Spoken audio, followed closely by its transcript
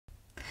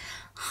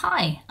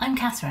Hi, I'm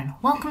Catherine.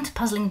 Welcome to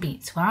Puzzling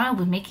Beats, where I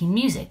will be making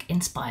music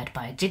inspired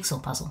by a jigsaw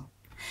puzzle.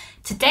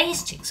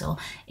 Today's jigsaw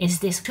is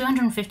this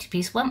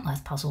 250-piece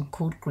Wentworth puzzle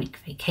called Greek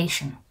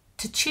Vacation.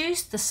 To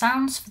choose the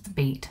sounds for the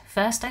beat,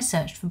 first I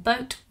searched for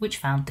boat, which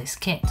found this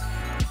kit.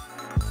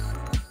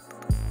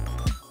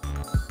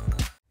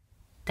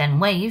 Then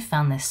wave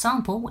found this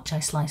sample, which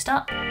I sliced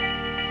up.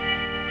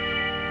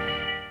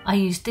 I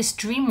used this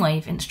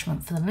Dreamwave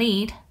instrument for the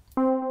lead.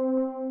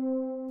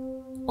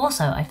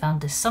 Also, I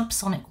found this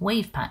subsonic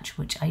wave patch,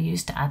 which I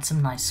used to add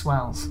some nice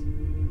swells.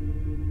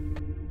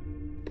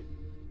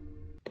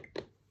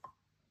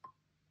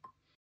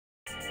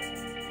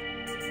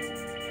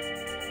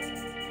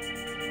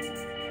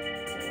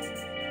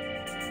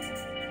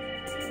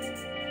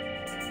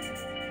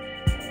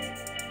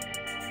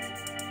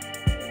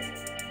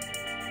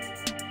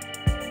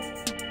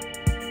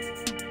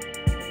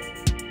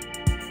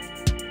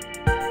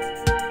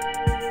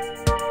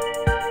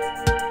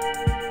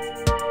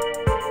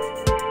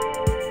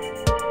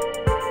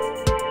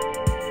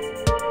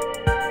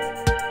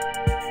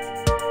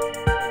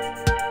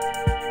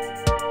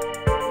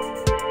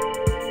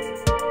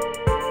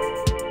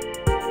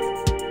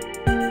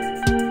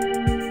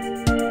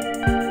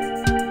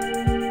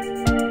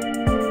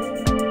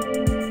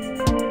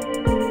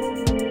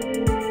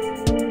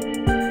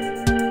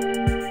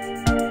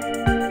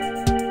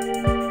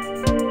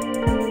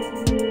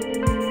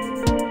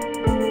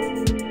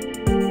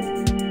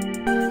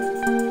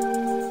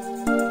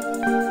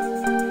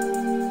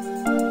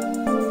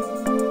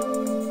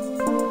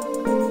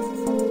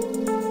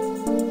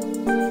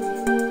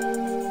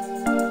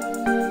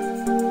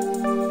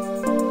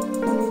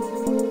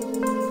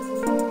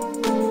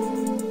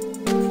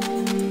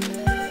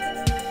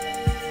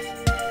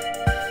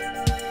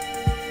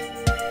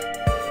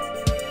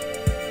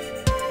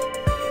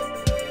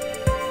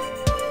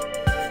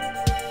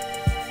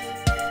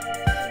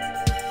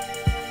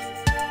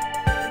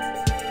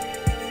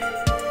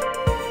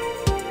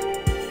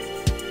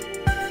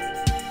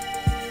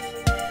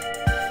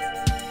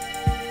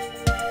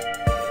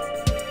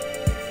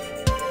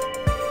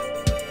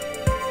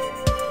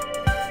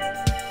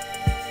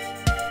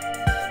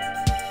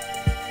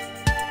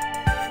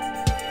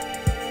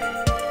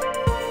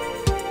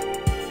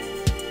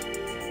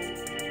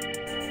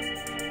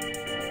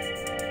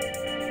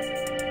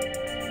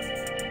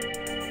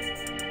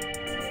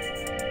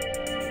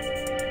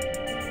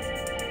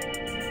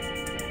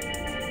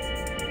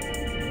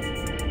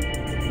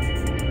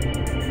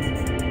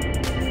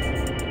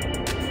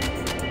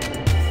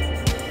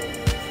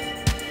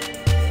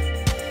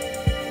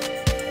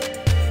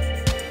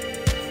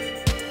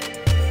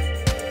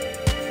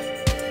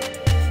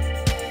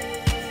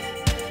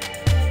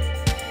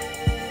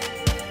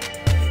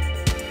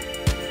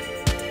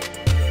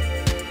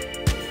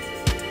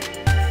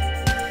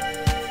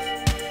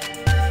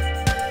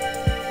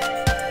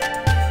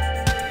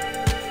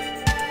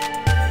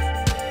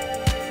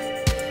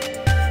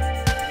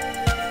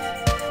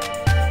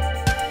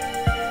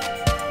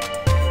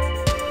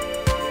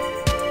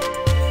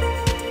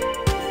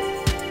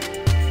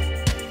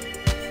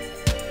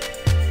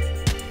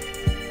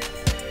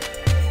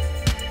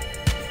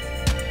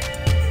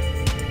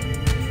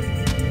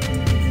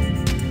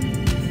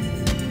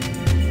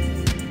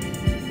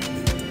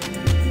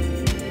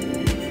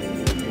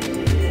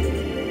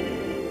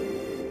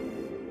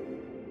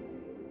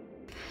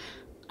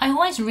 I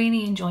always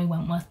really enjoy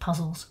Wentworth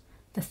puzzles.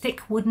 The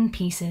thick wooden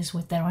pieces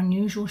with their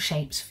unusual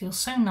shapes feel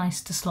so nice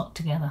to slot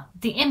together.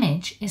 The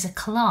image is a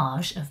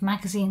collage of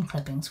magazine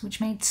clippings which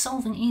made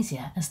solving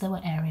easier as there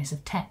were areas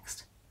of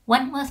text.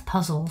 Wentworth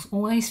puzzles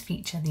always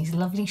feature these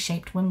lovely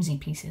shaped whimsy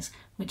pieces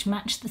which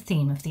match the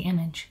theme of the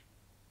image.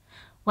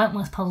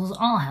 Wentworth puzzles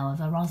are,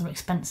 however, rather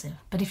expensive,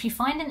 but if you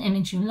find an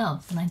image you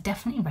love, then I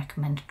definitely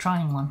recommend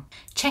trying one.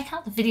 Check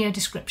out the video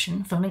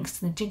description for links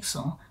to the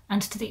jigsaw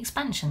and to the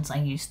expansions I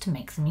used to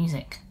make the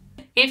music.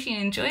 If you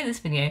enjoy this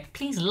video,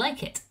 please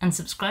like it and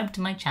subscribe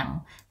to my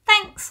channel.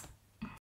 Thanks!